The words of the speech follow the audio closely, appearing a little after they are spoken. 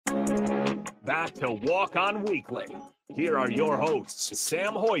back to Walk On Weekly. Here are your hosts,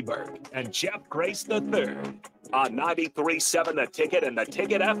 Sam Hoiberg and Jeff Grace III on 93.7 The Ticket and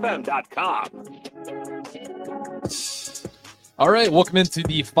theticketfm.com. All right, welcome into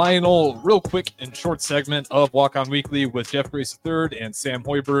the final, real quick and short segment of Walk On Weekly with Jeff Grace III and Sam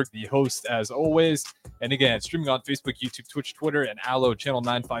Hoiberg, the host as always. And again, streaming on Facebook, YouTube, Twitch, Twitter, and Allo Channel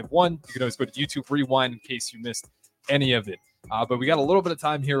 951. You can always go to YouTube Rewind in case you missed any of it. But we got a little bit of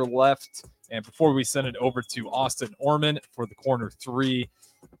time here left. And before we send it over to Austin Orman for the corner three,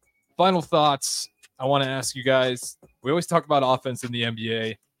 final thoughts. I want to ask you guys, we always talk about offense in the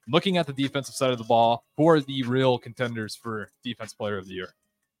NBA. Looking at the defensive side of the ball, who are the real contenders for Defense Player of the Year?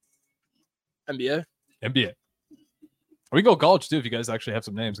 NBA. We can go college, too, if you guys actually have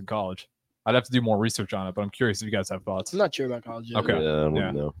some names in college. I'd have to do more research on it, but I'm curious if you guys have thoughts. I'm not sure about college yet. Okay. Yeah, I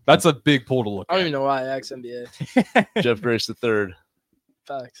don't know. That's a big pool to look I don't at. even know why I asked NBA. Jeff Grace III.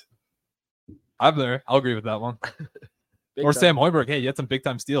 Facts. I'm there. I'll agree with that one. Big Or time. Sam Hoiberg. Hey, you had some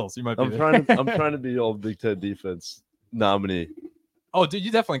big-time steals. You might be I'm there. trying to be all Big Ten defense nominee. Oh, dude,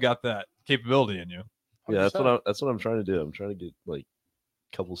 you definitely got that capability in you. Yeah, 100%. that's what I'm trying to do. I'm trying to get like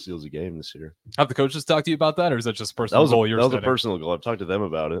a couple steals a game this year. Have the coaches talk to you about that, or is that just a That personal was goal a you're that was a setting? personal goal. I've talked to them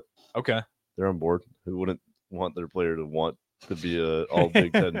about it. Okay. They're on board. Who wouldn't want their player to want to be a all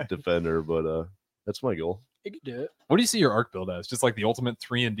Big Ten defender? But that's my goal. You could do it. What do you see your arc build as? Just like the ultimate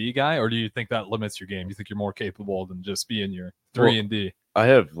 3-and-D guy, or do you think that limits your game? Do you think you're more capable than just being your 3-and-D? I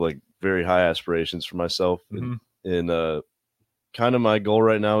have like very high aspirations for myself, Mhm. and kind of my goal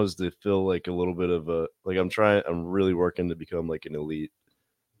right now is to feel like a little bit of a like I'm really working to become like an elite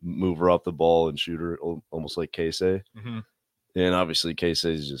mover off the ball and shooter, almost like Casey. Mm-hmm. And obviously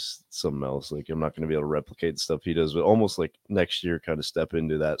Casey is just something else. Like I'm not going to be able to replicate the stuff he does, but almost like next year kind of step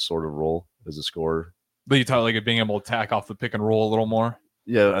into that sort of role as a scorer. But you talk like being able to attack off the pick and roll a little more.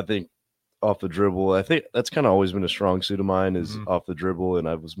 Yeah, I think off the dribble, I think that's kind of always been a strong suit of mine is Mhm. off the dribble. And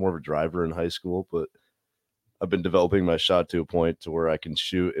I was more of a driver in high school, but I've been developing my shot to a point to where I can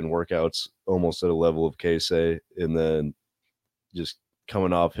shoot in workouts almost at a level of Casey, and then just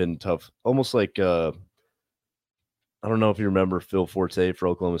coming off hitting tough, almost like I don't know if you remember Phil Forte for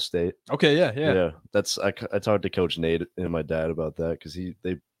Oklahoma State. Okay, yeah. That's I talked to Coach Nate and my dad about that because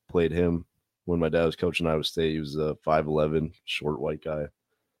they played him when my dad was coaching Iowa State. He was a 5'11", short white guy,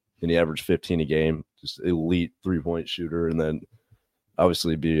 and he averaged 15 a game, just elite 3-point shooter, and then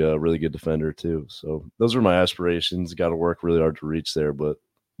obviously be a really good defender too. So those are my aspirations. Got to work really hard to reach there, but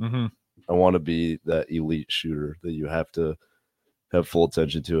Mm-hmm. I want to be that elite shooter that you have to have full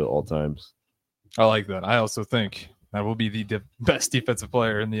attention to at all times. I like that. I also think that will be the best defensive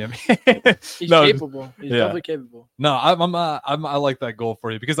player in the NBA. He's No, capable. He's yeah. definitely capable. No, I like that goal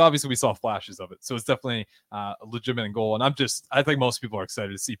for you because obviously we saw flashes of it, so it's definitely a legitimate goal. And I think most people are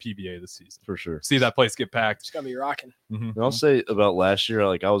excited to see PBA this season. For sure. See that place get packed. It's gonna be rocking. Mhm. And I'll say about last year,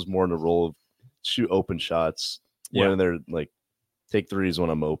 like I was more in the role of shoot open shots. Yeah. When they're like take threes when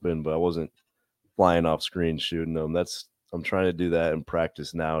I'm open, but I wasn't flying off screen shooting them. I'm trying to do that in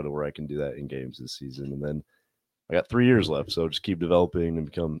practice now to where I can do that in games this season. And then I got 3 years left, so just keep developing and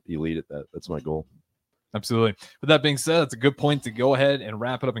become elite at that. That's my goal. Absolutely. With that being said, that's a good point to go ahead and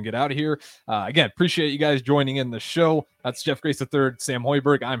wrap it up and get out of here. Again, appreciate you guys joining in the show. That's Jeff Grace III, Sam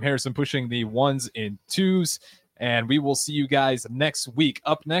Hoiberg. I'm Harrison pushing the 1s and 2s, and we will see you guys next week.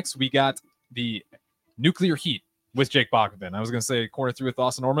 Up next, we got the Nuclear Heat with Jake Bachman. I was going to say corner 3 with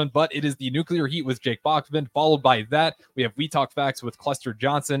Austin Norman, but it is the Nuclear Heat with Jake Bachman. Followed by that, we have We Talk Facts with Cluster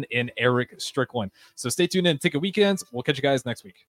Johnson and Eric Strickland. So stay tuned in. Ticket Weekends. We'll catch you guys next week.